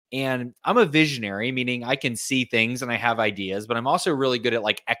And I'm a visionary, meaning I can see things and I have ideas, but I'm also really good at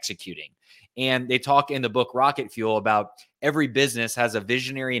like executing. And they talk in the book Rocket Fuel about every business has a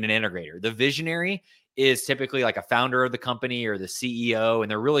visionary and an integrator. The visionary is typically like a founder of the company or the CEO, and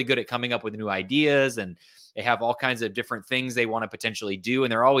they're really good at coming up with new ideas, and they have all kinds of different things they want to potentially do.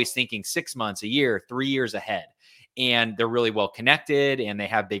 And they're always thinking 6 months, a year, 3 years ahead. And they're really well connected and they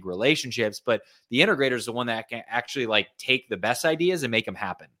have big relationships. But the integrator is the one that can actually like take the best ideas and make them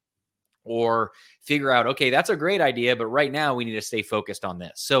happen, or figure out, okay, that's a great idea, but right now we need to stay focused on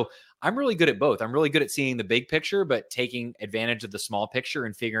this. So I'm really good at both. I'm really good at seeing the big picture, but taking advantage of the small picture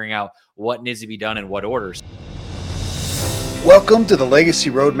and figuring out what needs to be done in what orders. Welcome to the Legacy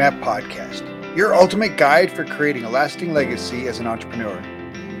Roadmap Podcast, your ultimate guide for creating a lasting legacy as an entrepreneur.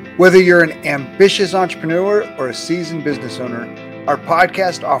 Whether you're an ambitious entrepreneur or a seasoned business owner, our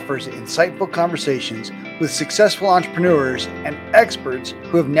podcast offers insightful conversations with successful entrepreneurs and experts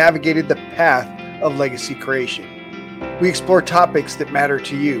who have navigated the path of legacy creation. We explore topics that matter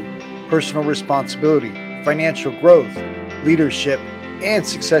to you: personal responsibility, financial growth, leadership, and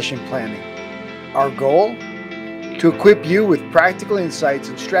succession planning. Our goal? To equip you with practical insights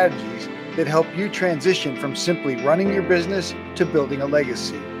and strategies that help you transition from simply running your business to building a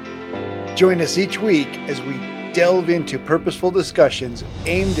legacy. Join us each week as we delve into purposeful discussions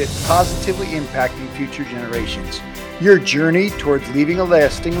aimed at positively impacting future generations. Your journey towards leaving a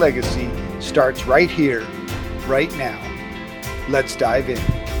lasting legacy starts right here, right now. Let's dive in.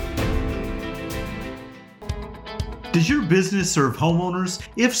 Does your business serve homeowners?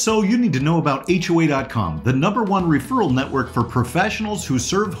 If so, you need to know about HOA.com, the #1 referral network for professionals who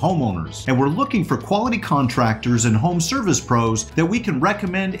serve homeowners. And we're looking for quality contractors and home service pros that we can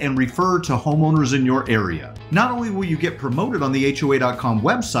recommend and refer to homeowners in your area. Not only will you get promoted on the HOA.com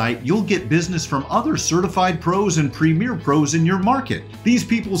website, you'll get business from other certified pros and premier pros in your market. These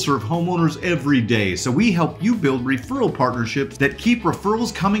people serve homeowners every day, so we help you build referral partnerships that keep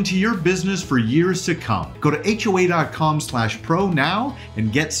referrals coming to your business for years to come. Go to HOA.com/pro now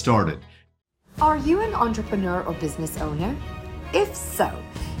and get started. Are you an entrepreneur or business owner? If so,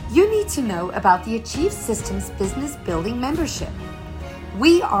 you need to know about the Achieve Systems Business Building Membership.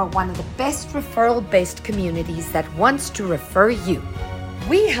 We are one of the best referral-based communities that wants to refer you.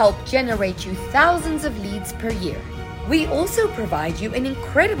 We help generate you thousands of leads per year. We also provide you an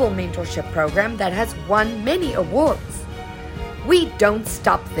incredible mentorship program that has won many awards. We don't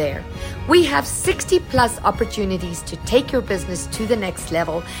stop there. We have 60+ opportunities to take your business to the next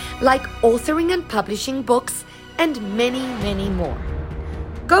level, like authoring and publishing books, and many, many more.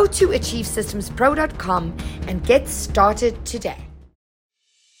 Go to achievesystemspro.com and get started today.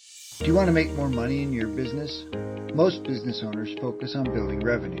 Do you want to make more money in your business? Most business owners focus on building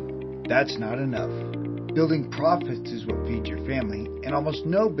revenue. That's not enough. Building profits is what feeds your family, and almost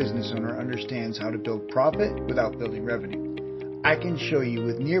no business owner understands how to build profit without building revenue. I can show you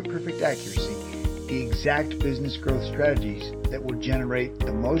with near perfect accuracy the exact business growth strategies that will generate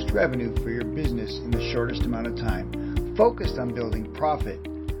the most revenue for your business in the shortest amount of time, focused on building profit.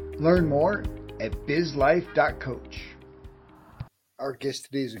 Learn more at bizlife.coach. Our guest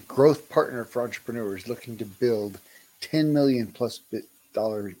today is a growth partner for entrepreneurs looking to build $10 million+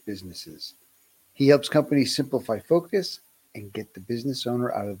 businesses. He helps companies simplify focus and get the business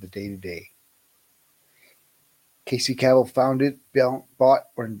owner out of the day-to-day. Cavell founded, bought,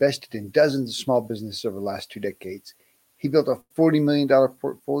 or invested in dozens of small businesses over the last 2 decades. He built a $40 million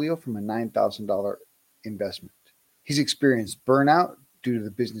portfolio from a $9,000 investment. He's experienced burnout due to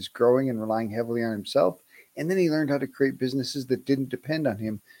the business growing and relying heavily on himself, and then he learned how to create businesses that didn't depend on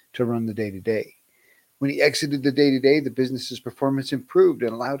him to run the day-to-day. When he exited the day-to-day, the business's performance improved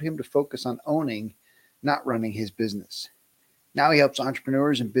and allowed him to focus on owning, not running his business. Now he helps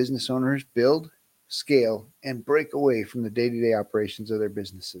entrepreneurs and business owners build, scale, and break away from the day-to-day operations of their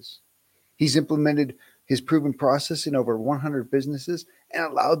businesses. He's implemented his proven process in over 100 businesses and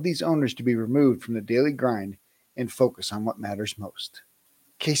allowed these owners to be removed from the daily grind and focus on what matters most.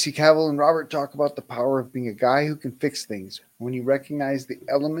 Cavell and Robert talk about the power of being a guy who can fix things. When you recognize the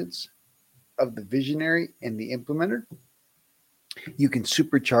elements of the visionary and the implementer, you can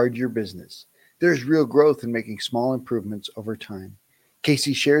supercharge your business. There's real growth in making small improvements over time.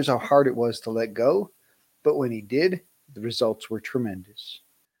 Casey shares how hard it was to let go, but when he did, the results were tremendous.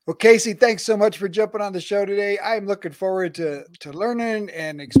 Well, Casey, thanks so much for jumping on the show today. I'm looking forward to learning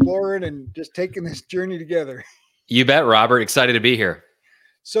and exploring and just taking this journey together. You bet, Robert. Excited to be here.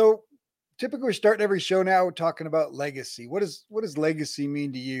 So typically we're starting every show now talking about legacy. What does legacy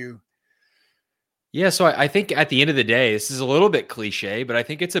mean to you? Yeah, so I think at the end of the day, this is a little bit cliche, but I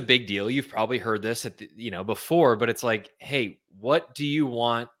think it's a big deal. You've probably heard this before, but it's like, hey, what do you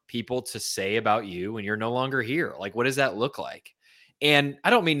want people to say about you when you're no longer here? Like, what does that look like? And I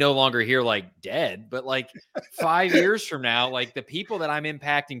don't mean no longer here like dead, but like 5 years from now, like the people that I'm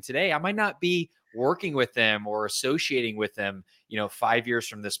impacting today, I might not be working with them or associating with them, 5 years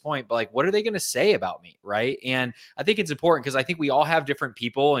from this point, but like, what are they going to say about me? Right. And I think it's important because I think we all have different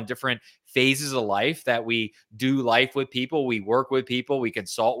people and different phases of life that we do life with people, we work with people, we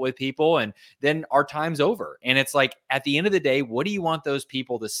consult with people, and then our time's over. And it's like, at the end of the day, what do you want those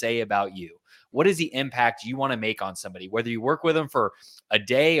people to say about you? What is the impact you want to make on somebody, whether you work with them for a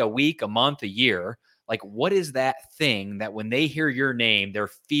day, a week, a month, a year? Like, what is that thing that when they hear your name, they're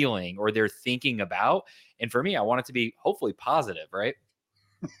feeling or they're thinking about? And for me, I want it to be hopefully positive, right?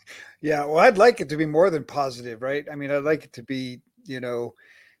 Yeah, well, I'd like it to be more than positive, right? I mean, I'd like it to be,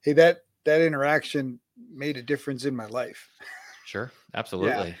 hey, that interaction made a difference in my life. Sure, Yeah.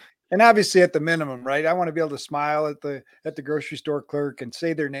 absolutely. And obviously at the minimum, right? I want to be able to smile at the grocery store clerk and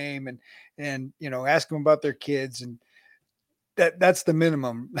say their name and ask them about their kids, and that's the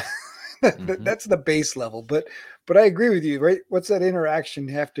minimum. Mhm. That's the base level. But I agree with you, right? What's that interaction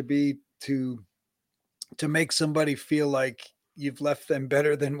have to be to make somebody feel like you've left them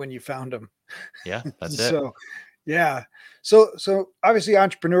better than when you found them? Yeah, that's it. So yeah. So obviously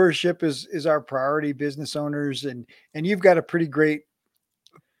entrepreneurship is our priority, business owners, and you've got a pretty great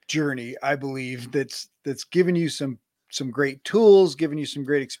journey, I believe, that's given you some great tools, given you some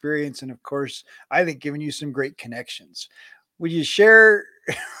great experience, and of course, I think given you some great connections. Would you share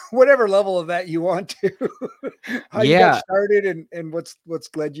whatever level of that you want to, how you got Yeah. started and what's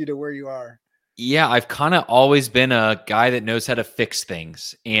led you to where you are? Yeah, I've kind of always been a guy that knows how to fix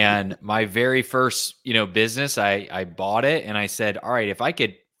things. And my very first, business, I bought it and I said, all right, if I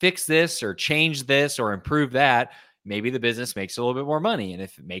could fix this or change this or improve that, maybe the business makes a little bit more money. And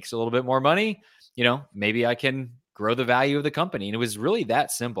if it makes a little bit more money, maybe I can grow the value of the company. And it was really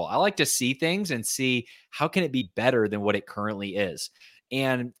that simple. I like to see things and see how can it be better than what it currently is.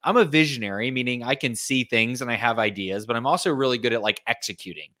 And I'm a visionary, meaning I can see things and I have ideas, but I'm also really good at like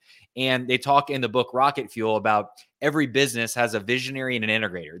executing. And they talk in the book Rocket Fuel about every business has a visionary and an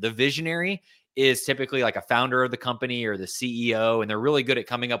integrator. The visionary is typically like a founder of the company or the CEO, and they're really good at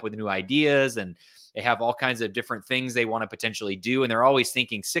coming up with new ideas, and they have all kinds of different things they want to potentially do. And they're always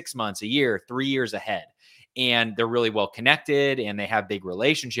thinking 6 months, a year, 3 years ahead. And they're really well connected and they have big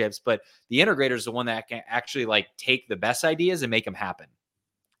relationships. But the integrator is the one that can actually like take the best ideas and make them happen,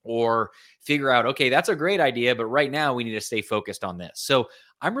 or figure out, okay, that's a great idea, but right now we need to stay focused on this. So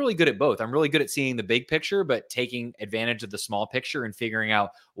I'm really good at both. I'm really good at seeing the big picture, but taking advantage of the small picture and figuring out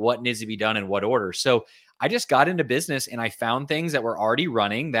what needs to be done in what order. So I just got into business and I found things that were already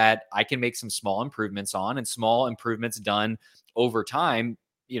running that I can make some small improvements on, and small improvements done over time,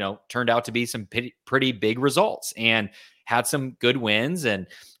 turned out to be some pretty big results, and had some good wins and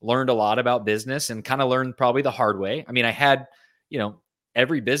learned a lot about business, and kind of learned probably the hard way. I mean, I had,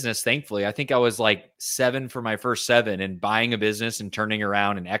 every business, thankfully. I think I was like 7 for my first 7 and buying a business and turning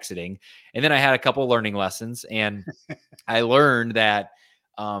around and exiting. And then I had a couple learning lessons, and I learned that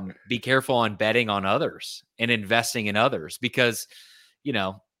be careful on betting on others and investing in others, because,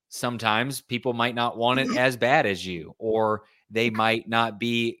 sometimes people might not want it as bad as you, or they might not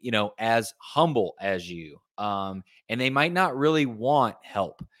be, as humble as you. And they might not really want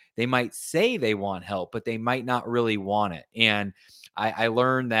help. They might say they want help, but they might not really want it. And I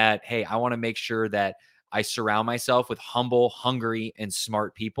learned that, hey, I want to make sure that I surround myself with humble, hungry, and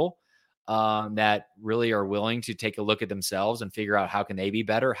smart people that really are willing to take a look at themselves and figure out how can they be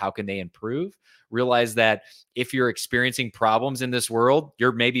better, how can they improve. Realize that if you're experiencing problems in this world,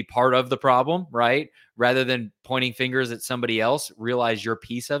 you're maybe part of the problem, right? Rather than pointing fingers at somebody else, realize you're a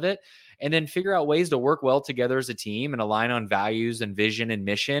piece of it. And then figure out ways to work well together as a team and align on values and vision and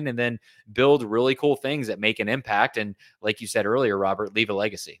mission, and then build really cool things that make an impact. And like you said earlier, Robert, leave a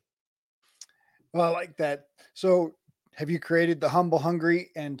legacy. Well, I like that. So have you created the humble, hungry,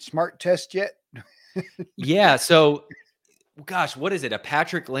 and smart test yet? Yeah. So, gosh, what is it? A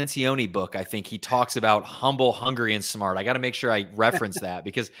Patrick Lencioni book. I think he talks about humble, hungry, and smart. I got to make sure I reference that,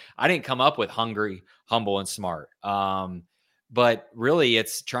 because I didn't come up with hungry, humble, and smart. But really,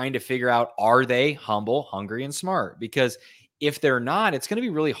 it's trying to figure out, are they humble, hungry, and smart? Because if they're not, it's going to be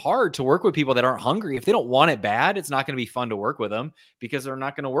really hard to work with people that aren't hungry. If they don't want it bad, it's not going to be fun to work with them, because they're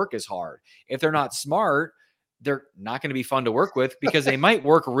not going to work as hard. If they're not smart, they're not going to be fun to work with, because they might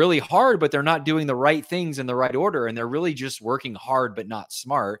work really hard, but they're not doing the right things in the right order. And they're really just working hard, but not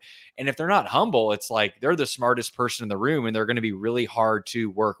smart. And if they're not humble, it's like they're the smartest person in the room and they're going to be really hard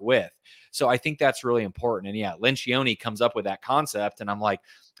to work with. So I think that's really important. And yeah, Lencioni comes up with that concept. And I'm like,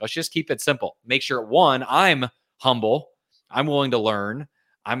 let's just keep it simple. Make sure, one, I'm humble. I'm willing to learn.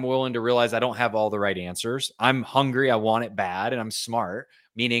 I'm willing to realize I don't have all the right answers. I'm hungry. I want it bad. And I'm smart,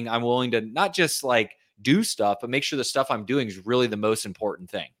 meaning I'm willing to not just like do stuff, but make sure the stuff I'm doing is really the most important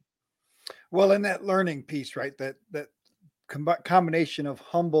thing. Well, in that learning piece, right? That combination of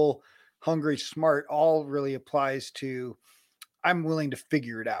humble, hungry, smart, all really applies to I'm willing to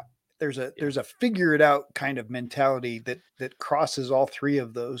figure it out. There's a figure it out kind of mentality that crosses all three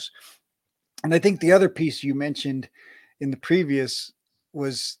of those. And I think the other piece you mentioned in the previous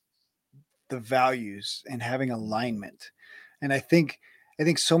was the values and having alignment. And I think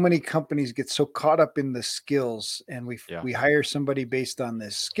so many companies get so caught up in the skills, and Yeah. we hire somebody based on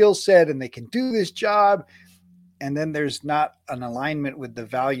this skill set and they can do this job, and then there's not an alignment with the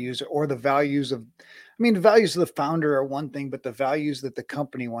values or the values of, I mean, the values of the founder are one thing, but the values that the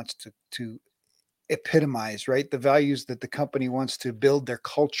company wants to epitomize, right? The values that the company wants to build their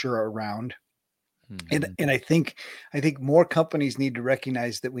culture around. Mhm. And I think more companies need to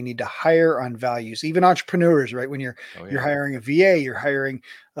recognize that we need to hire on values, even entrepreneurs, right? When Oh, you're yeah. hiring a VA, you're hiring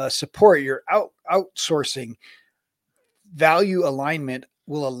support, you're outsourcing. Value alignment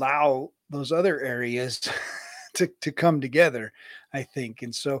will allow those other areas to come together, I think.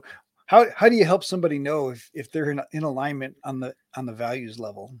 And so, how do you help somebody know if they're in alignment on the values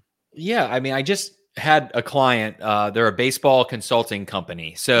level? Yeah, I mean, I just had a client, they're a baseball consulting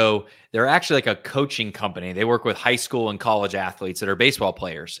company. So they're actually like a coaching company. They work with high school and college athletes that are baseball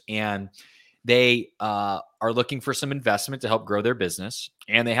players. And they are looking for some investment to help grow their business.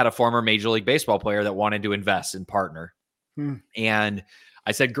 And they had a former Major League Baseball player that wanted to invest and partner. Hmm. And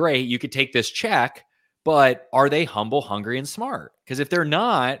I said, great, you could take this check, but are they humble, hungry, and smart? Because if they're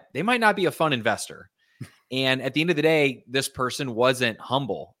not, they might not be a fun investor. And at the end of the day, this person wasn't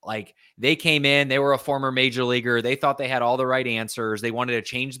humble. Like they came in, they were a former major leaguer. They thought they had all the right answers. They wanted to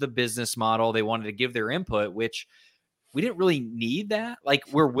change the business model. They wanted to give their input, which we didn't really need that. Like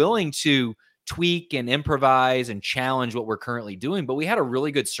we're willing to tweak and improvise and challenge what we're currently doing, but we had a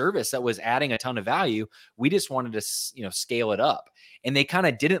really good service that was adding a ton of value. We just wanted to, scale it up. And they kind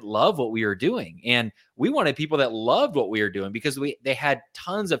of didn't love what we were doing. And we wanted people that loved what we were doing because they had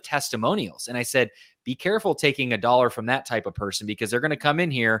tons of testimonials. And I said, be careful taking a dollar from that type of person because they're going to come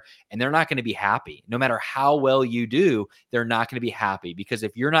in here and they're not going to be happy. No matter how well you do, they're not going to be happy because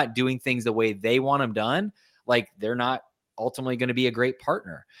if you're not doing things the way they want them done, like they're not ultimately going to be a great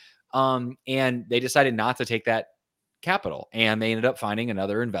partner. And they decided not to take that capital. And they ended up finding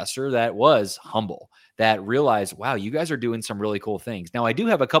another investor that was humble, that realized, wow, you guys are doing some really cool things. Now, I do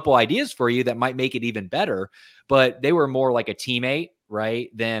have a couple ideas for you that might make it even better, but they were more like a teammate, right,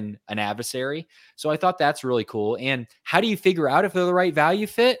 than an adversary. So I thought that's really cool. And how do you figure out if they're the right value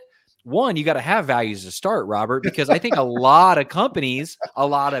fit? One, you got to have values to start, Robert, because I think a lot of companies, a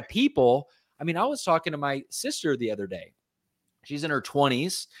lot of people, I mean, I was talking to my sister the other day. She's in her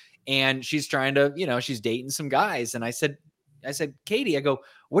 20s and she's trying to, she's dating some guys. And I said, Katie, I go,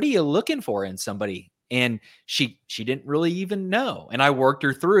 what are you looking for in somebody? And she didn't really even know. And I worked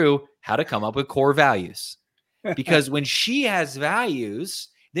her through how to come up with core values. Because when she has values,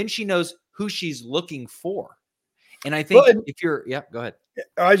 then she knows who she's looking for. And I think Well, go ahead.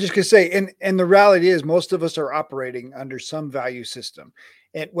 I was just gonna say, and the reality is most of us are operating under some value system.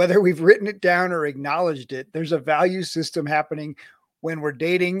 And whether we've written it down or acknowledged it, there's a value system happening when we're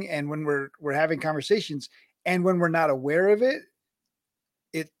dating and when we're having conversations. And when we're not aware of it,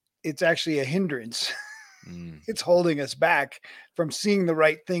 it's actually a hindrance. Mm. It's holding us back from seeing the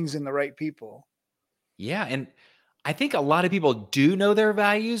right things in the right people. Yeah. And I think a lot of people do know their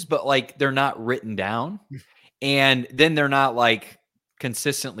values, but like they're not written down. And then they're not like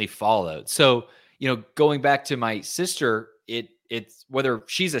consistently followed. So, going back to my sister, it's whether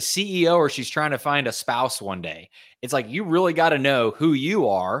she's a CEO or she's trying to find a spouse one day, it's like you really got to know who you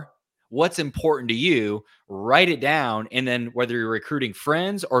are, what's important to you, write it down. And then whether you're recruiting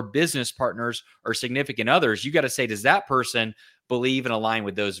friends or business partners or significant others, you got to say, does that person believe and align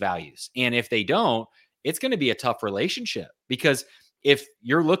with those values? And if they don't, it's going to be a tough relationship because if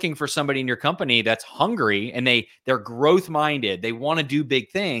you're looking for somebody in your company that's hungry and they're growth minded, they want to do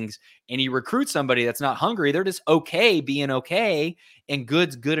big things, and you recruit somebody that's not hungry, they're just okay being okay and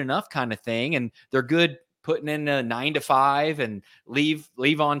good's good enough kind of thing, and they're good putting in a 9 to 5 and leave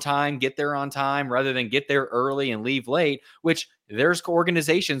on time, get there on time rather than get there early and leave late, which there's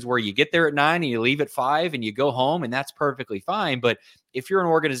organizations where you get there at 9 and you leave at 5 and you go home and that's perfectly fine. But if you're an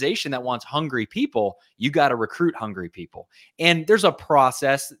organization that wants hungry people, you got to recruit hungry people. And there's a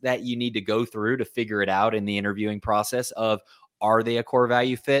process that you need to go through to figure it out in the interviewing process of, are they a core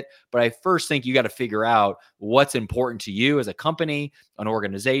value fit? But I first think you got to figure out what's important to you as a company, an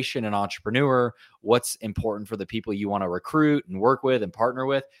organization, an entrepreneur, what's important for the people you want to recruit and work with and partner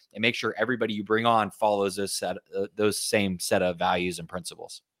with, and make sure everybody you bring on follows those same set of values and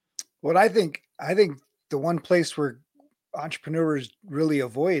principles. What I think the one place where entrepreneurs really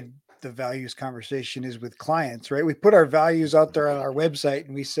avoid the values conversation is with clients, right? We put our values out there on our website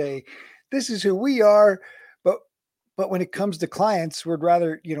and we say, this is who we are. But when it comes to clients, we'd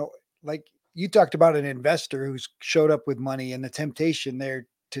rather, like you talked about an investor who's showed up with money and the temptation there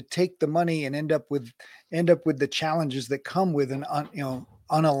to take the money and end up with the challenges that come with an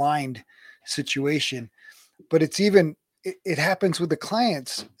unaligned situation. But it happens with the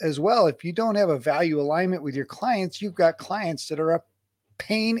clients as well. If you don't have a value alignment with your clients, you've got clients that are a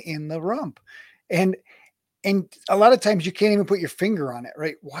pain in the rump. And a lot of times you can't even put your finger on it,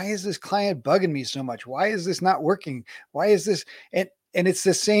 right? Why is this client bugging me so much? Why is this not working? Why is this? And it's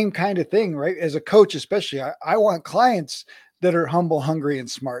the same kind of thing, right? As a coach, especially, I want clients that are humble, hungry, and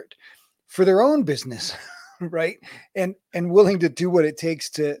smart for their own business, right? And willing to do what it takes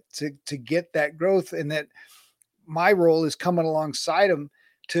to get that growth, and that my role is coming alongside them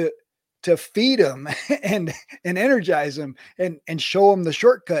to feed them and energize them and show them the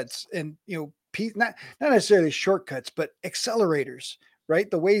shortcuts and not necessarily shortcuts, but accelerators,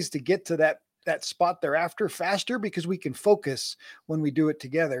 right? The ways to get to that spot they're after faster, because we can focus when we do it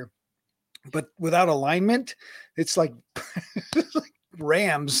together. But without alignment, it's like, it's like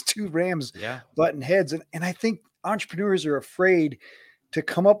two rams button heads. And I think entrepreneurs are afraid to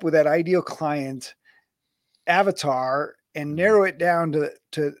come up with that ideal client avatar and narrow it down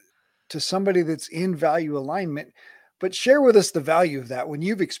to somebody that's in value alignment. But share with us the value of that when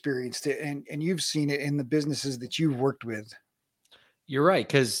you've experienced it and you've seen it in the businesses that you've worked with. You're right.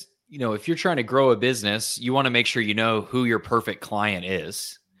 Because, if you're trying to grow a business, you want to make sure you know who your perfect client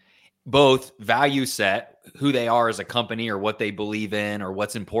is. Both value set, who they are as a company or what they believe in or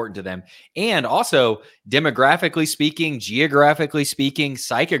what's important to them. And also demographically speaking, geographically speaking,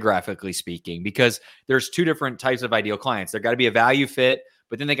 psychographically speaking, because there's two different types of ideal clients. There got to be a value fit,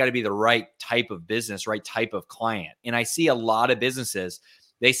 but then they got to be the right type of business, right type of client. And I see a lot of businesses,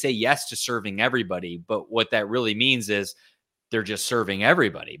 they say yes to serving everybody, but what that really means is they're just serving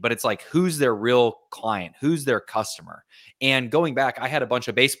everybody. But it's like, who's their real client? Who's their customer? And going back, I had a bunch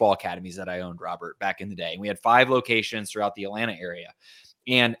of baseball academies that I owned, Robert, back in the day. And we had 5 locations throughout the Atlanta area.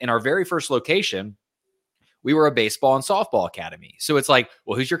 And in our very first location, we were a baseball and softball academy. So it's like,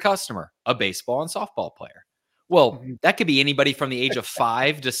 well, who's your customer? A baseball and softball player. Well, that could be anybody from the age of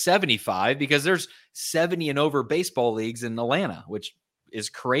 5 to 75, because there's 70 and over baseball leagues in Atlanta, which is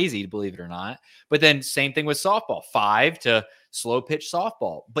crazy, believe it or not. But then same thing with softball, 5 to slow pitch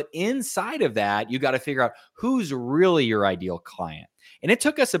softball. But inside of that, you got to figure out who's really your ideal client. And it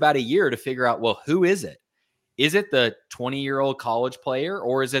took us about a year to figure out, well, who is it? Is it the 20-year-old college player,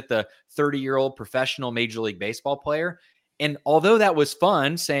 or is it the 30-year-old professional Major League Baseball player? And although that was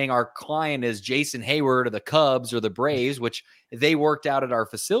fun, saying our client is Jason Hayward or the Cubs or the Braves, which they worked out at our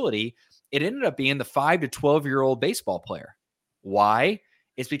facility, it ended up being the 5 to 12-year-old baseball player. Why?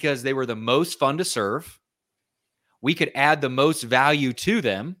 It's because they were the most fun to serve. We could add the most value to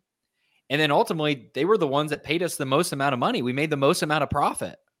them. And then ultimately, they were the ones that paid us the most amount of money. We made the most amount of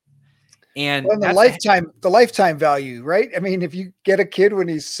profit. And the lifetime value, right? I mean, if you get a kid when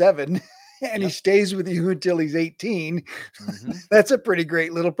he's 7 and he stays with you until he's 18, that's a pretty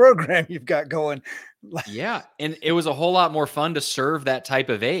great little program you've got going. Yeah. And it was a whole lot more fun to serve that type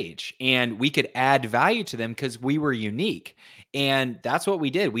of age. And we could add value to them because we were unique. And that's what we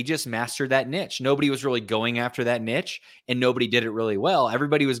did. We just mastered that niche. Nobody was really going after that niche, and nobody did it really well.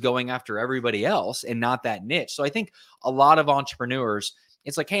 Everybody was going after everybody else and not that niche. So I think a lot of entrepreneurs,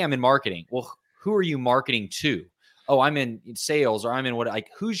 it's like, hey, I'm in marketing. Well, who are you marketing to? Oh, I'm in sales, or I'm in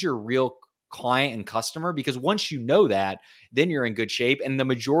who's your real client and customer? Because once you know that, then you're in good shape. And the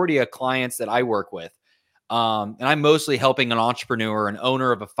majority of clients that I work with, and I'm mostly helping an entrepreneur, an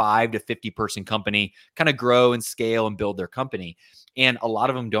owner of a 5 to 50 person company, kind of grow and scale and build their company. And a lot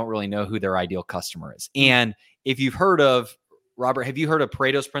of them don't really know who their ideal customer is. And if you've heard of, Robert, have you heard of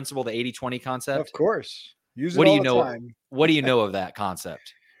Pareto's principle, the 80-20 concept? Of course. Use it all the time. What do you know of that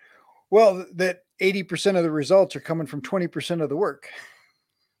concept? Well, that 80% of the results are coming from 20% of the work.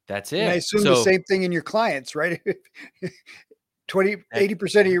 That's it. And I assume the same thing in your clients, right?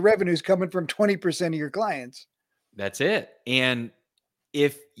 80% of your revenue is coming from 20% of your clients. That's it. And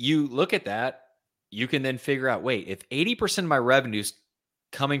if you look at that, you can then figure out, wait, if 80% of my revenues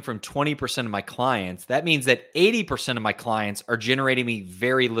coming from 20% of my clients, that means that 80% of my clients are generating me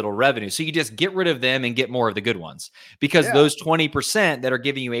very little revenue. So you just get rid of them and get more of the good ones, because those 20% that are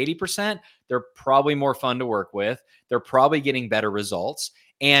giving you 80%, they're probably more fun to work with. They're probably getting better results.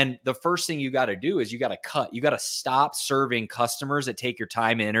 And the first thing you got to do is you got to cut. You got to stop serving customers that take your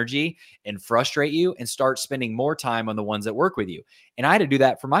time and energy and frustrate you, and start spending more time on the ones that work with you. And I had to do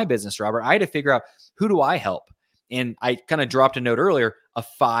that for my business, Robert. I had to figure out, who do I help? And I kind of dropped a note earlier, a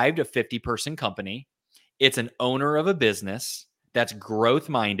 5 to 50 person company. It's an owner of a business that's growth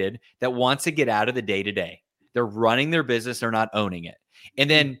minded, that wants to get out of the day to day. They're running their business. They're not owning it. And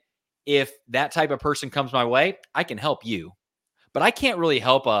then if that type of person comes my way, I can help you. But I can't really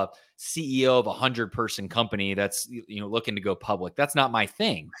help a CEO of a 100-person company that's, looking to go public. That's not my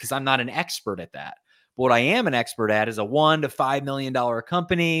thing, because I'm not an expert at that. But what I am an expert at is a $1 to $5 million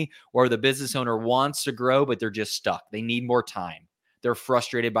company, where the business owner wants to grow, but they're just stuck. They need more time. They're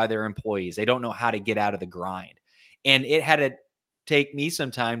frustrated by their employees. They don't know how to get out of the grind. And it had to take me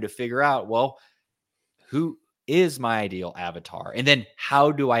some time to figure out, well, who is my ideal avatar? And then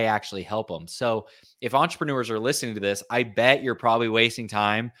how do I actually help them? So if entrepreneurs are listening to this, I bet you're probably wasting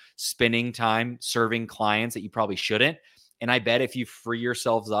time, spending time serving clients that you probably shouldn't. And I bet if you free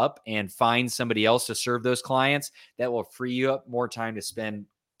yourselves up and find somebody else to serve those clients, that will free you up more time to spend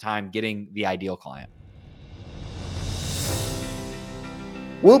time getting the ideal client.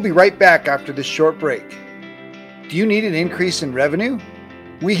 We'll be right back after this short break. Do you need an increase in revenue?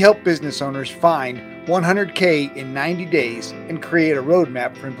 We help business owners find 100K in 90 days and create a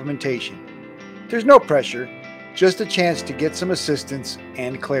roadmap for implementation. There's no pressure, just a chance to get some assistance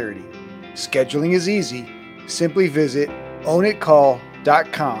and clarity. Scheduling is easy. Simply visit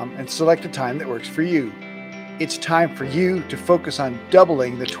ownitcall.com and select a time that works for you. It's time for you to focus on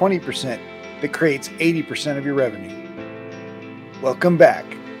doubling the 20% that creates 80% of your revenue. Welcome back.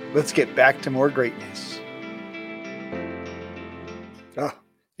 Let's get back to more greatness. Oh,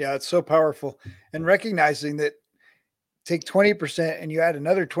 yeah, it's so powerful. And recognizing that, take 20% and you add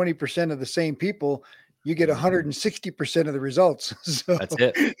another 20% of the same people, you get 160% of the results. So that's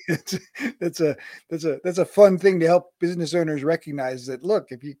it. That's a fun thing to help business owners recognize that, look,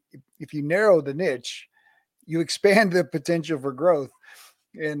 if you narrow the niche, you expand the potential for growth.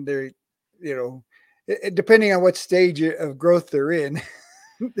 And they're, depending on what stage of growth they're in,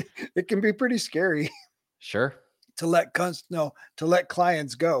 it can be pretty scary. Sure. To let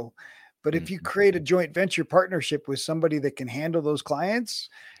clients go. But if you create a joint venture partnership with somebody that can handle those clients,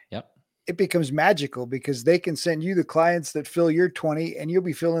 it becomes magical, because they can send you the clients that fill your 20, and you'll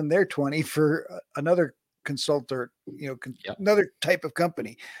be filling their 20 for another consultant, another type of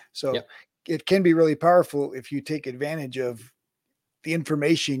company. So it can be really powerful if you take advantage of the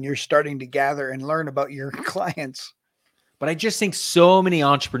information you're starting to gather and learn about your clients. But I just think so many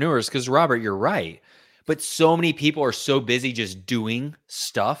entrepreneurs, because Robert, you're right, but so many people are so busy just doing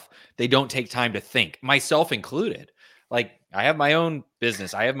stuff, they don't take time to think, myself included. Like, I have my own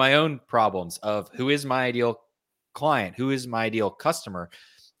business. I have my own problems of who is my ideal client, who is my ideal customer.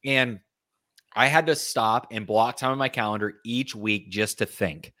 And I had to stop and block time on my calendar each week just to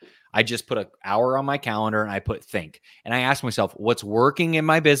think. I just put an hour on my calendar and I put think. And I asked myself, what's working in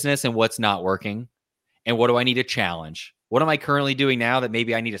my business and what's not working? And what do I need to challenge? What am I currently doing now that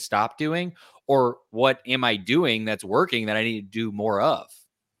maybe I need to stop doing? Or what am I doing that's working that I need to do more of?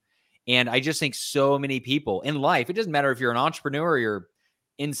 And I just think so many people in life, it doesn't matter if you're an entrepreneur or you're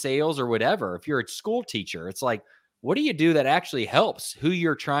in sales or whatever. If you're a school teacher, it's like, what do you do that actually helps who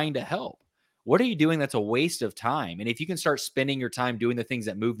you're trying to help? What are you doing that's a waste of time? And if you can start spending your time doing the things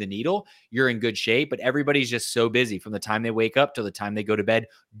that move the needle, you're in good shape. But everybody's just so busy from the time they wake up to the time they go to bed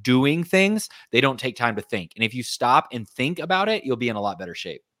doing things, they don't take time to think. And if you stop and think about it, you'll be in a lot better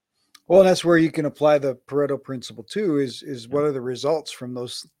shape. Well, that's where you can apply the Pareto principle too, is what are the results from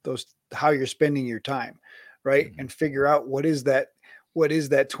those, how you're spending your time, right? And figure out what is that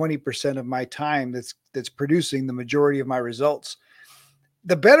 20% of my time that's producing the majority of my results.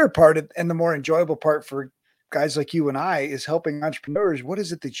 The better part and the more enjoyable part for guys like you and I is helping entrepreneurs. What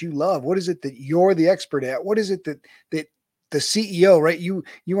is it that you love? What is it that you're the expert at? What is it that the CEO, right? You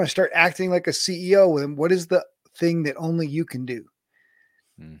want to start acting like a CEO with them. What is the thing that only you can do?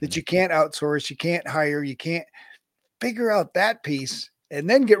 That you can't outsource, you can't hire, you can't figure out that piece and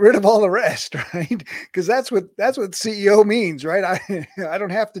then get rid of all the rest, right? Because that's what CEO means, right? I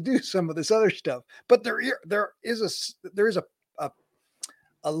don't have to do some of this other stuff, but there is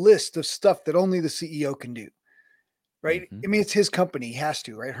a list of stuff that only the CEO can do, right? I mean, it's his company, he has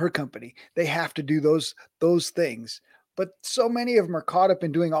to, right? Her company, they have to do those things, but so many of them are caught up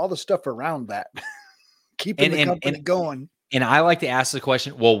in doing all the stuff around that, keeping the company going. And I like to ask the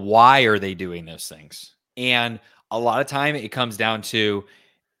question, well, why are they doing those things? And a lot of time it comes down to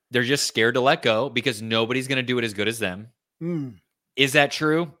they're just scared to let go because nobody's going to do it as good as them. Mm, Is that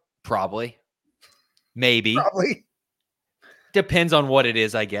true? Probably. Maybe. probably. Depends on what it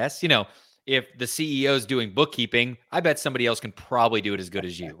is, I guess. If the CEO is doing bookkeeping, I bet somebody else can probably do it as good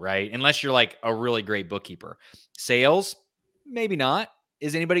as you, right? Unless you're like a really great bookkeeper. Sales, maybe not.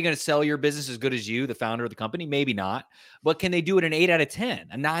 Is anybody going to sell your business as good as you, the founder of the company? Maybe not. But can they do it an 8 out of 10,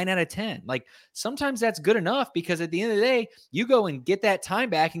 a 9 out of 10? Like sometimes that's good enough because at the end of the day, you go and get that time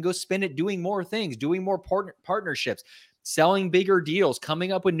back and go spend it doing more things, doing more partnerships, selling bigger deals,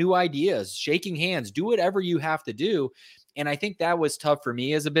 coming up with new ideas, shaking hands, do whatever you have to do. And I think that was tough for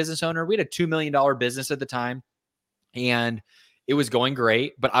me as a business owner. We had a $2 million business at the time and it was going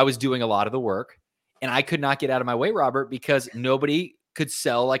great, but I was doing a lot of the work and I could not get out of my way, Robert, because nobody could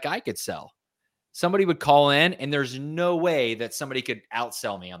sell like I could sell. Somebody would call in and there's no way that somebody could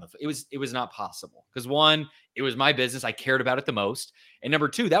outsell me on the phone. It was not possible because one, it was my business. I cared about it the most. And number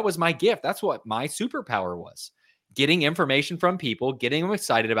two, that was my gift. That's what my superpower was. Getting information from people, getting them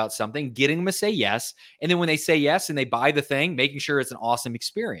excited about something, getting them to say yes. And then when they say yes and they buy the thing, making sure it's an awesome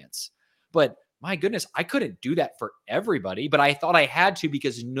experience. But my goodness, I couldn't do that for everybody, but I thought I had to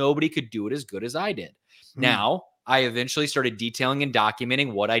because nobody could do it as good as I did. Now, I eventually started detailing and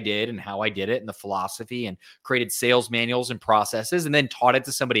documenting what I did and how I did it and the philosophy and created sales manuals and processes and then taught it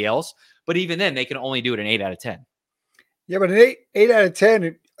to somebody else. But even then, they can only do it an 8 out of 10. Yeah, but an eight out of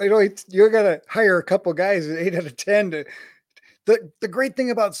 10, you're going to hire a couple guys at 8 out of 10. The great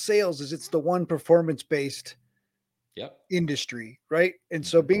thing about sales is it's the one performance-based industry, right? And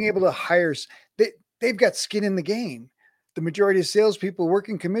so being able to hire, they've got skin in the game. The majority of salespeople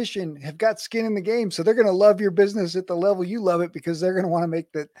working commission have got skin in the game. So they're going to love your business at the level you love it because they're going to want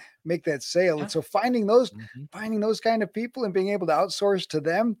to make that sale. Yeah. And so finding those kind of people and being able to outsource to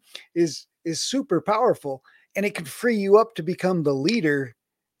them is super powerful. And it can free you up to become the leader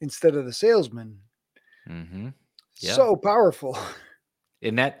instead of the salesman. Yeah. So powerful.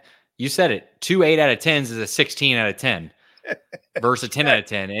 And that, you said it, 2 8 out of 10s is a 16 out of 10. Versus 10 out of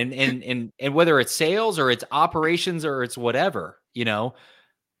 10. And whether it's sales or it's operations or it's whatever,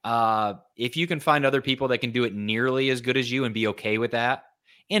 if you can find other people that can do it nearly as good as you and be okay with that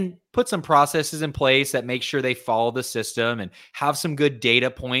and put some processes in place that make sure they follow the system and have some good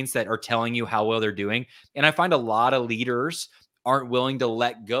data points that are telling you how well they're doing. And I find a lot of leaders aren't willing to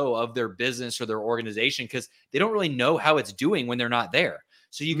let go of their business or their organization because they don't really know how it's doing when they're not there.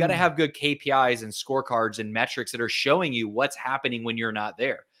 So you got to have good KPIs and scorecards and metrics that are showing you what's happening when you're not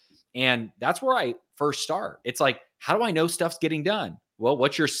there. And that's where I first start. It's like, how do I know stuff's getting done? Well,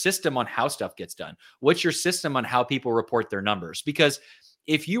 what's your system on how stuff gets done? What's your system on how people report their numbers? Because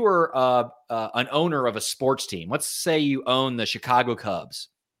if you were an owner of a sports team, let's say you own the Chicago Cubs.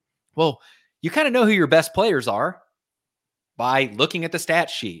 Well, you kind of know who your best players are by looking at the stat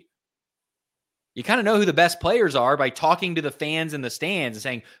sheet. You kind of know who the best players are by talking to the fans in the stands and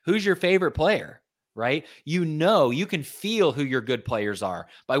saying, who's your favorite player, right? You can feel who your good players are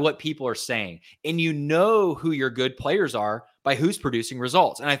by what people are saying. And you know who your good players are by who's producing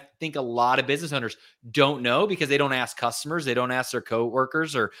results. And I think a lot of business owners don't know because they don't ask customers, they don't ask their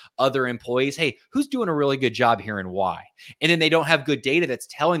coworkers or other employees, hey, who's doing a really good job here and why? And then they don't have good data that's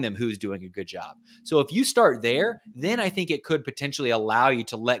telling them who's doing a good job. So if you start there, then I think it could potentially allow you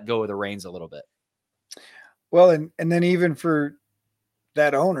to let go of the reins a little bit. Well, and then even for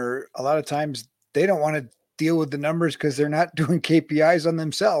that owner, a lot of times they don't want to deal with the numbers because they're not doing KPIs on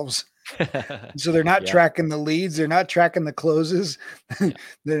themselves. So they're not tracking the leads. They're not tracking the closes.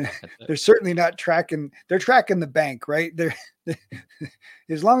 They're certainly not tracking. They're tracking the bank, right? They're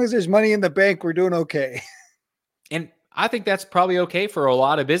as long as there's money in the bank, we're doing okay. And I think that's probably okay for a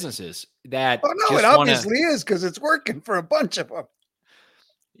lot of businesses that. Oh no, it obviously is because it's working for a bunch of them.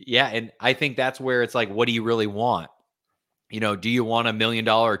 Yeah. And I think that's where it's like, what do you really want? Do you want $1 million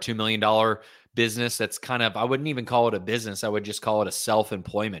or $2 million business that's kind of, I wouldn't even call it a business. I would just call it a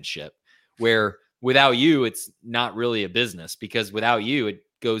self-employment ship where without you, it's not really a business because without you, it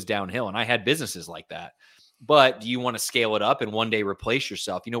goes downhill. And I had businesses like that. But do you want to scale it up and one day replace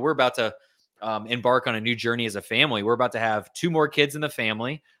yourself? We're about to embark on a new journey as a family. We're about to have 2 more kids in the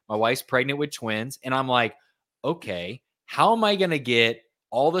family. My wife's pregnant with twins. And I'm like, okay, how am I going to get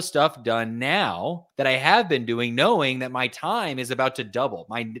all the stuff done now that I have been doing, knowing that my time is about to double.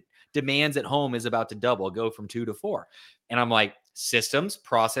 My demands at home is about to double, go from 2 to 4. And I'm like, systems,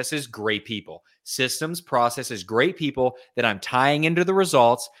 processes, great people. Systems, processes, great people that I'm tying into the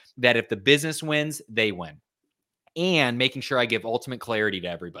results that if the business wins, they win. And making sure I give ultimate clarity to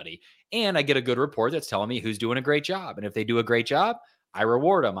everybody. And I get a good report that's telling me who's doing a great job. And if they do a great job, I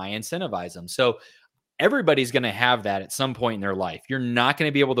reward them, I incentivize them. So everybody's going to have that at some point in their life. You're not going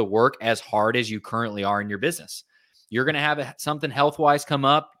to be able to work as hard as you currently are in your business. You're going to have something health-wise come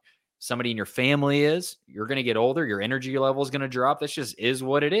up. Somebody in your family is. You're going to get older. Your energy level is going to drop. That just is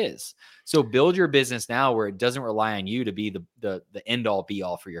what it is. So build your business now where it doesn't rely on you to be the end-all,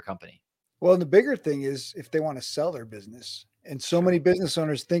 be-all for your company. Well, the bigger thing is if they want to sell their business. And so many business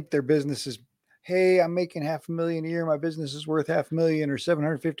owners think their business is, hey, I'm making $500,000 a year. My business is worth $500,000 or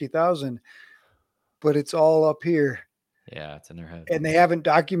 $750,000, but it's all up here. Yeah, it's in their head. And they haven't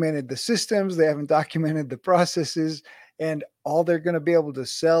documented the systems. They haven't documented the processes. And all they're going to be able to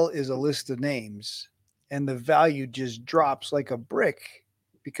sell is a list of names. And the value just drops like a brick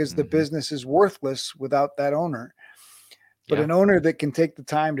because the business is worthless without that owner. But an owner that can take the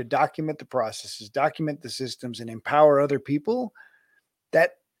time to document the processes, document the systems, and empower other people,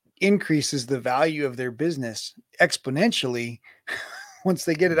 that increases the value of their business exponentially once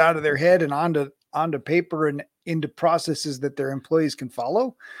they get it out of their head and onto paper and into processes that their employees can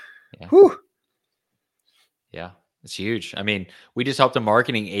follow. Yeah. Whew. Yeah, it's huge. I mean, we just helped a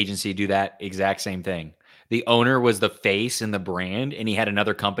marketing agency do that exact same thing. The owner was the face and the brand, and he had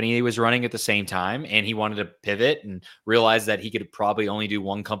another company he was running at the same time, and he wanted to pivot and realized that he could probably only do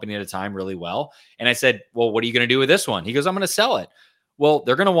one company at a time really well. And I said, well, what are you going to do with this one? He goes, I'm going to sell it. Well,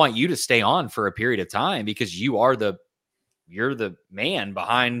 they're going to want you to stay on for a period of time because you're the man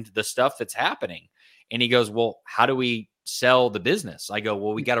behind the stuff that's happening. And he goes, well, how do we sell the business? I go,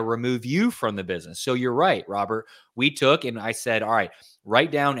 well, we got to remove you from the business. So you're right, Robert. We took and I said, all right,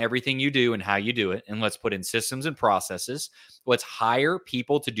 write down everything you do and how you do it. And let's put in systems and processes. Let's hire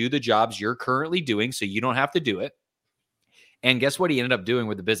people to do the jobs you're currently doing so you don't have to do it. And guess what he ended up doing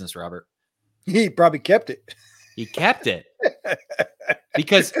with the business, Robert? He probably kept it. He kept it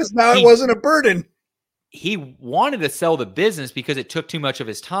because now it wasn't a burden. He wanted to sell the business because it took too much of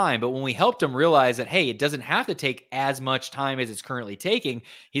his time. But when we helped him realize that, hey, it doesn't have to take as much time as it's currently taking,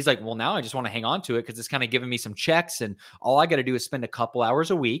 he's like, well, now I just want to hang on to it because it's kind of giving me some checks. And all I got to do is spend a couple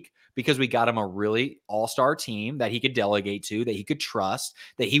hours a week because we got him a really all-star team that he could delegate to, that he could trust,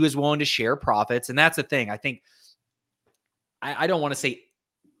 that he was willing to share profits. And that's the thing. I think I don't want to say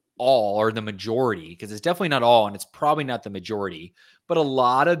all or the majority because it's definitely not all and it's probably not the majority, but a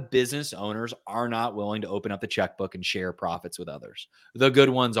lot of business owners are not willing to open up the checkbook and share profits with others. The good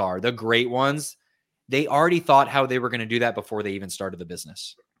ones are. The great ones, they already thought how they were going to do that before they even started the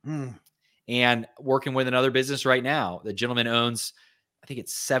business. And working with another business right now, the gentleman owns, I think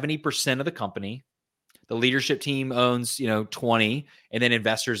it's 70% of the company. The leadership team owns, 20, and then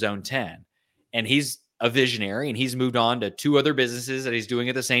investors own 10. And he's a visionary and he's moved on to 2 other businesses that he's doing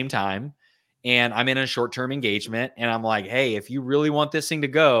at the same time. And I'm in a short-term engagement and I'm like, hey, if you really want this thing to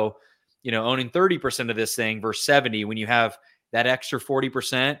go, owning 30% of this thing versus 70, when you have that extra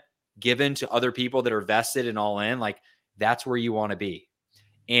 40% given to other people that are vested and all in, like that's where you want to be.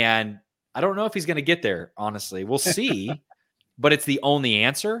 And I don't know if he's going to get there. Honestly, we'll see, but it's the only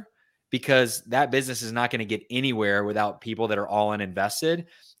answer because that business is not going to get anywhere without people that are all in invested.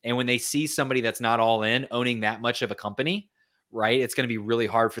 And when they see somebody that's not all in owning that much of a company, right, it's going to be really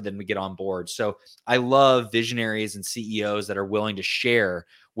hard for them to get on board. So I love visionaries and CEOs that are willing to share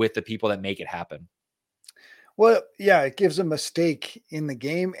with the people that make it happen. Well, yeah, it gives them a stake in the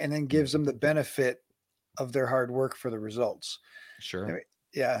game and then gives them the benefit of their hard work for the results. Sure.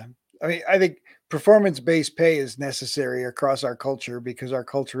 I think performance-based pay is necessary across our culture because our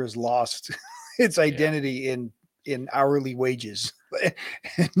culture has lost its identity in hourly wages.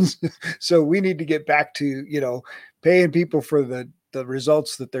 And so we need to get back to, paying people for the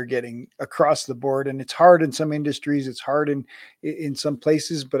results that they're getting across the board. And it's hard in some industries, it's hard in some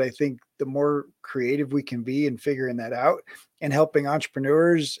places, but I think the more creative we can be in figuring that out and helping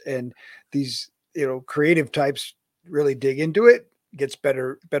entrepreneurs and these, creative types really dig into it, gets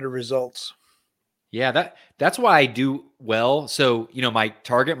better results. Yeah, that's why I do well. So, my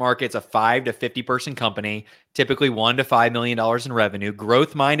target market's a 5 to 50 person company, typically $1 to $5 million in revenue,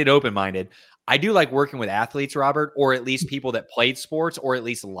 growth minded, open minded. I do like working with athletes, Robert, or at least people that played sports or at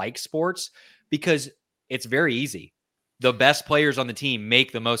least like sports, because it's very easy. The best players on the team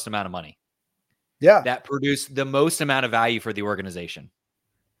make the most amount of money. Yeah. That produce the most amount of value for the organization.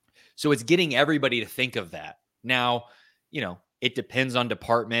 So it's getting everybody to think of that. Now, it depends on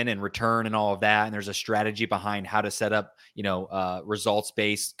department and return and all of that. And there's a strategy behind how to set up,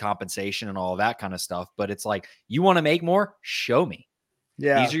 results-based compensation and all of that kind of stuff. But it's like, you want to make more? Show me.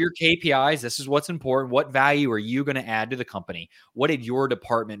 Yeah. These are your KPIs. This is what's important. What value are you going to add to the company? What did your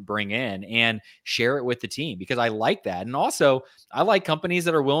department bring in? And share it with the team, because I like that. And also, I like companies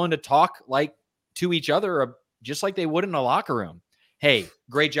that are willing to talk like to each other, just like they would in a locker room. Hey,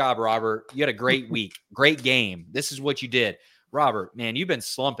 great job, Robert. You had a great week. Great game. This is what you did. Robert, man, you've been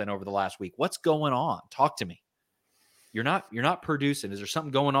slumping over the last week. What's going on? Talk to me. You're not producing. Is there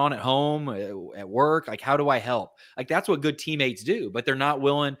something going on at home, at work? Like, how do I help? Like, that's what good teammates do, but they're not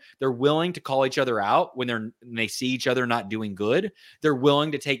willing. They're willing to call each other out when they see each other not doing good. They're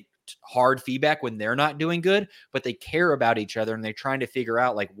willing to take hard feedback when they're not doing good, but they care about each other and they're trying to figure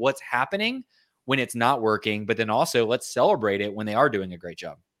out like what's happening when it's not working, but then also let's celebrate it when they are doing a great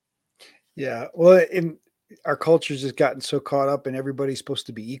job. Yeah. Well, in our culture's just gotten so caught up in everybody's supposed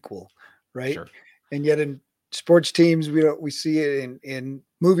to be equal, right? Sure. And yet in sports teams, we see it in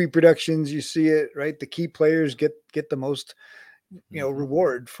movie productions. You see it, right? The key players get the most,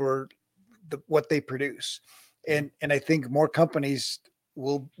 reward for what they produce, and I think more companies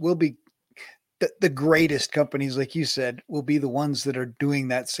will be the greatest companies, like you said, will be the ones that are doing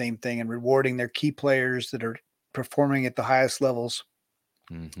that same thing and rewarding their key players that are performing at the highest levels,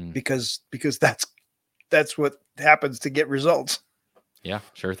 because that's what happens to get results. Yeah,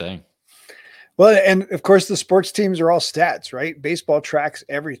 sure thing. Well, and of course, the sports teams are all stats, right? Baseball tracks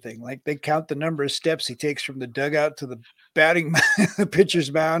everything. Like they count the number of steps he takes from the dugout to the batting, the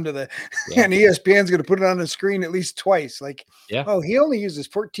pitcher's mound to and ESPN's going to put it on the screen at least twice. Like, oh, he only uses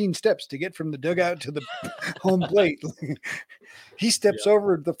 14 steps to get from the dugout to the home plate. He steps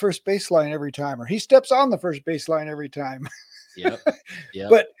over the first baseline every time, or he steps on the first baseline every time. Yeah.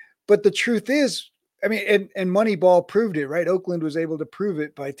 But the truth is, I mean, and Moneyball proved it, right? Oakland was able to prove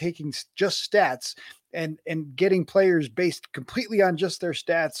it by taking just stats and getting players based completely on just their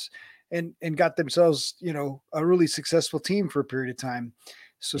stats, and got themselves, a really successful team for a period of time.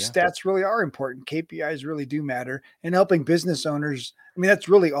 So stats really are important. KPIs really do matter, and helping business owners. I mean, that's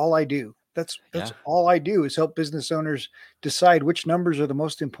really all I do. That's all I do is help business owners decide which numbers are the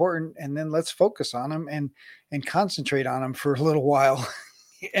most important, and then let's focus on them and concentrate on them for a little while.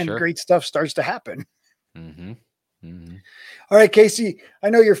 And great stuff starts to happen. All right, Casey, I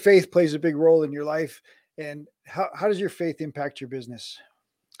know your faith plays a big role in your life. And how does your faith impact your business?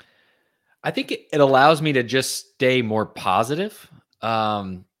 I think it allows me to just stay more positive.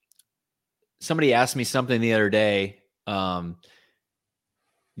 Somebody asked me something the other day. Do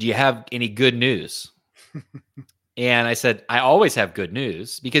you have any good news? And I said, I always have good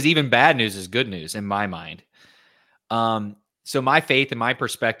news, because even bad news is good news in my mind. So my faith and my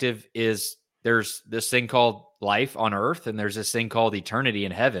perspective is there's this thing called life on earth, and there's this thing called eternity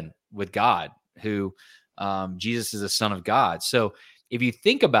in heaven with God, who Jesus is the Son of God. So if you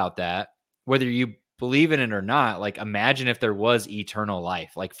think about that, whether you believe in it or not, like imagine if there was eternal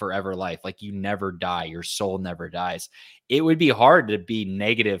life, like forever life, like you never die, your soul never dies. It would be hard to be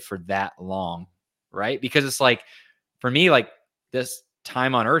negative for that long, right? Because it's like, for me, like this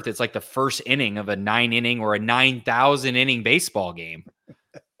time on earth, it's like the first inning of a 9-inning or a 9,000 inning baseball game,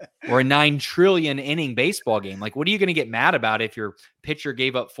 or a 9 trillion inning baseball game. Like, what are you going to get mad about if your pitcher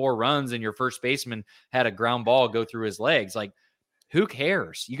gave up 4 runs and your first baseman had a ground ball go through his legs? Like, who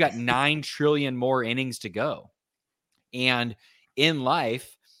cares? You got 9 trillion more innings to go. And in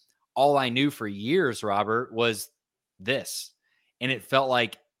life, all I knew for years, Robert, was this. And it felt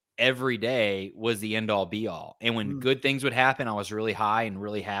like every day was the end all be all. And when good things would happen, I was really high and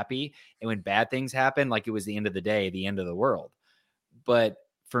really happy. And when bad things happened, like it was the end of the day, the end of the world. But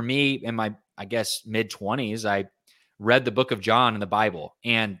for me, in my, I guess, mid-20s, I read the book of John in the Bible.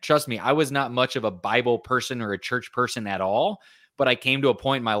 And trust me, I was not much of a Bible person or a church person at all. But I came to a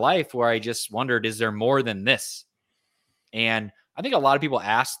point in my life where I just wondered, is there more than this? And I think a lot of people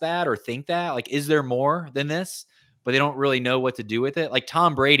ask that or think that, like, is there more than this? But they don't really know what to do with it. Like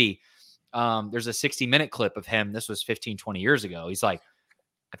Tom Brady, there's a 60-minute clip of him. This was 15, 20 years ago. He's like,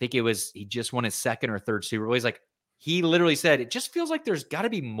 I think he just won his second or third Super Bowl. He's like, he literally said, it just feels like there's got to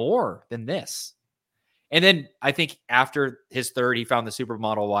be more than this. And then I think after his third, he found the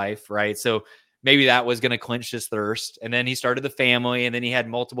supermodel wife, right? So maybe that was going to quench his thirst. And then he started the family, and then he had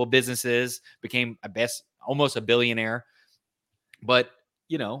multiple businesses, became, I guess, almost a billionaire. But,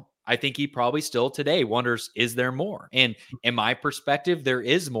 I think he probably still today wonders, is there more? And in my perspective, there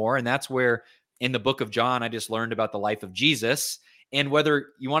is more. And that's where in the book of John, I just learned about the life of Jesus. And whether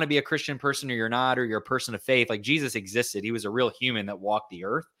you want to be a Christian person or you're not, or you're a person of faith, like Jesus existed. He was a real human that walked the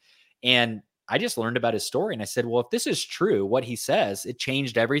earth. And I just learned about his story. And I said, well, if this is true, what he says, it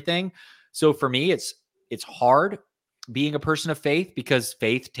changed everything. So for me, it's hard being a person of faith, because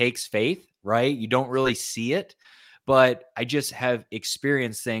faith takes faith, right? You don't really see it. but I just have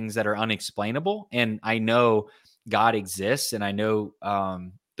experienced things that are unexplainable. And I know God exists, and I know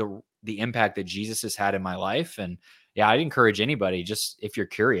the impact that Jesus has had in my life. And yeah, I'd encourage anybody, just if you're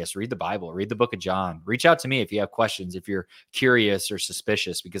curious, read the Bible, read the book of John, reach out to me if you have questions, if you're curious or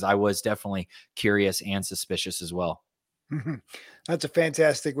suspicious, because I was definitely curious and suspicious as well. That's a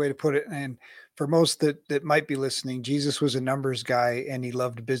fantastic way to put it. And for most that might be listening, Jesus was a numbers guy and he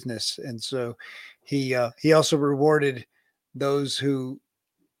loved business. And so he also rewarded those who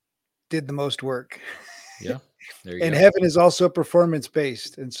did the most work. Yeah. There you And go. heaven is also performance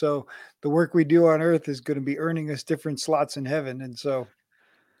based. And so the work we do on earth is going to be earning us different slots in heaven. And so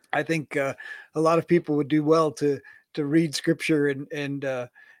I think a lot of people would do well to read scripture and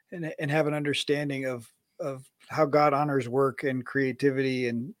have an understanding of how God honors work and creativity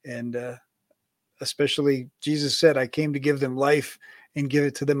and especially Jesus said, I came to give them life and give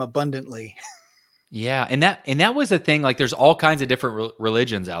it to them abundantly. Yeah. And that was the thing. Like, there's all kinds of different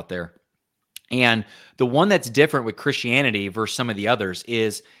religions out there. And the one that's different with Christianity versus some of the others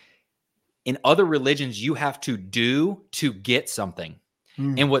is, in other religions, you have to do to get something.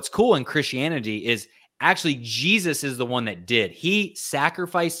 And what's cool in Christianity is actually Jesus is the one that did. He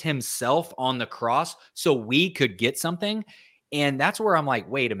sacrificed himself on the cross so we could get something. And that's where I'm like,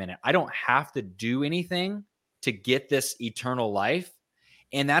 wait a minute, I don't have to do anything to get this eternal life.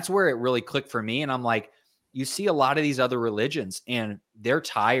 And that's where it really clicked for me. And I'm like, you see a lot of these other religions and they're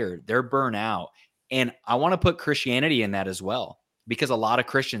tired, they're burnt out. And I want to put Christianity in that as well, because a lot of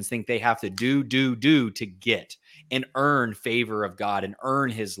Christians think they have to do to get and earn favor of God and earn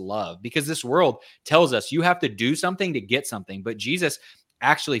his love, because this world tells us you have to do something to get something. But Jesus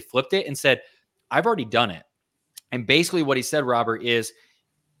actually flipped it and said, I've already done it. And basically what he said, Robert, is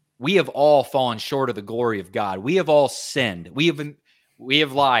we have all fallen short of the glory of God. We have all sinned. We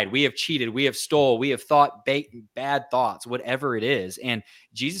have lied. We have cheated. We have stole. We have thought bad thoughts, whatever it is. And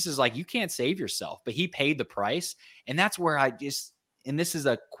Jesus is like, you can't save yourself, but he paid the price. And that's where and this is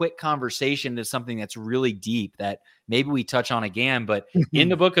a quick conversation to something that's really deep that maybe we touch on again, but in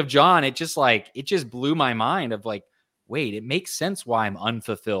the book of John, it just blew my mind of like, wait, it makes sense why I'm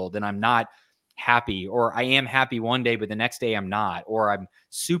unfulfilled and I'm not happy, or I am happy one day, but the next day I'm not, or I'm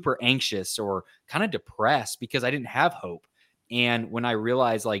super anxious or kind of depressed because I didn't have hope. And when I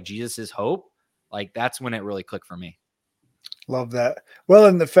realized like Jesus is hope, like that's when it really clicked for me. Love that. Well,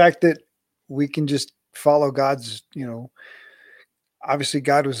 and the fact that we can just follow God's, obviously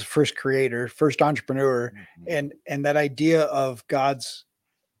God was the first creator, first entrepreneur, and that idea of God's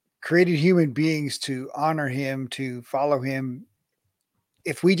created human beings to honor him, to follow him.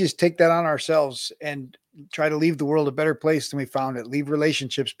 If we just take that on ourselves and try to leave the world a better place than we found it, leave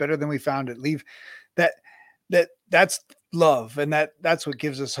relationships better than we found it, leave that's love. And that's what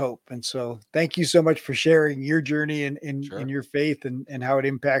gives us hope. And so thank you so much for sharing your journey in your faith and how it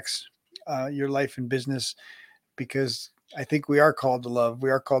impacts your life and business, because I think we are called to love. We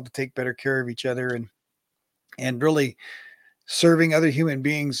are called to take better care of each other and really serving other human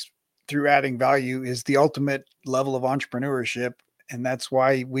beings through adding value is the ultimate level of entrepreneurship. And that's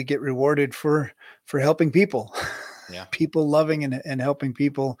why we get rewarded for helping people, people loving and helping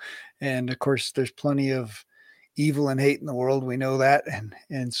people. And of course, there's plenty of evil and hate in the world. We know that.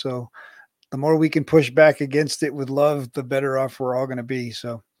 And so the more we can push back against it with love, the better off we're all going to be.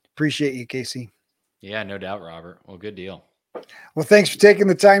 So appreciate you, Casey. Yeah, no doubt, Robert. Well, good deal. Well, thanks for taking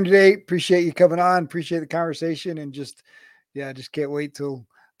the time today. Appreciate you coming on. Appreciate the conversation, and just can't wait till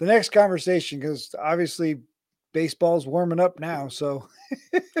the next conversation, because obviously baseball's warming up now. So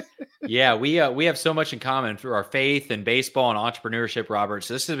yeah, we have so much in common through our faith and baseball and entrepreneurship, Robert.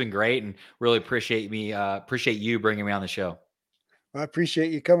 So this has been great, and really appreciate you bringing me on the show. I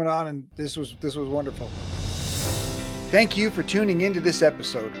appreciate you coming on, and this was wonderful. Thank you for tuning into this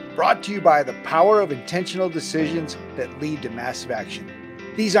episode, brought to you by the power of intentional decisions that lead to massive action.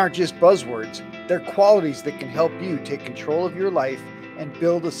 These aren't just buzzwords, they're qualities that can help you take control of your life and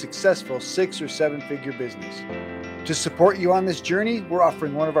build a successful 6 or 7 figure business. To support you on this journey, we're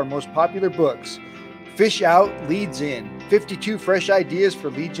offering one of our most popular books, Fish Out, Leads In, 52 Fresh Ideas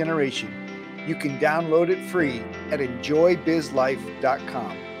for Lead Generation. You can download it free at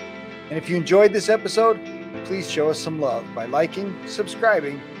enjoybizlife.com. And if you enjoyed this episode, please show us some love by liking,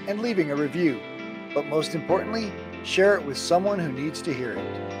 subscribing, and leaving a review. But most importantly, share it with someone who needs to hear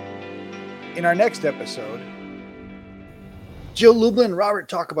it. In our next episode, Jill Lublin and Robert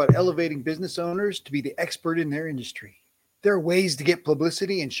talk about elevating business owners to be the expert in their industry. There are ways to get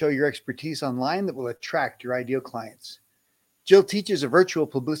publicity and show your expertise online that will attract your ideal clients. Jill teaches a virtual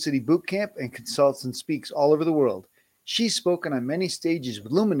publicity bootcamp and consults and speaks all over the world. She's spoken on many stages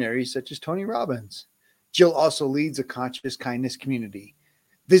with luminaries such as Tony Robbins. Jill also leads a conscious kindness community.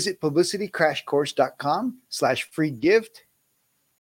 Visit publicitycrashcourse.com/free gift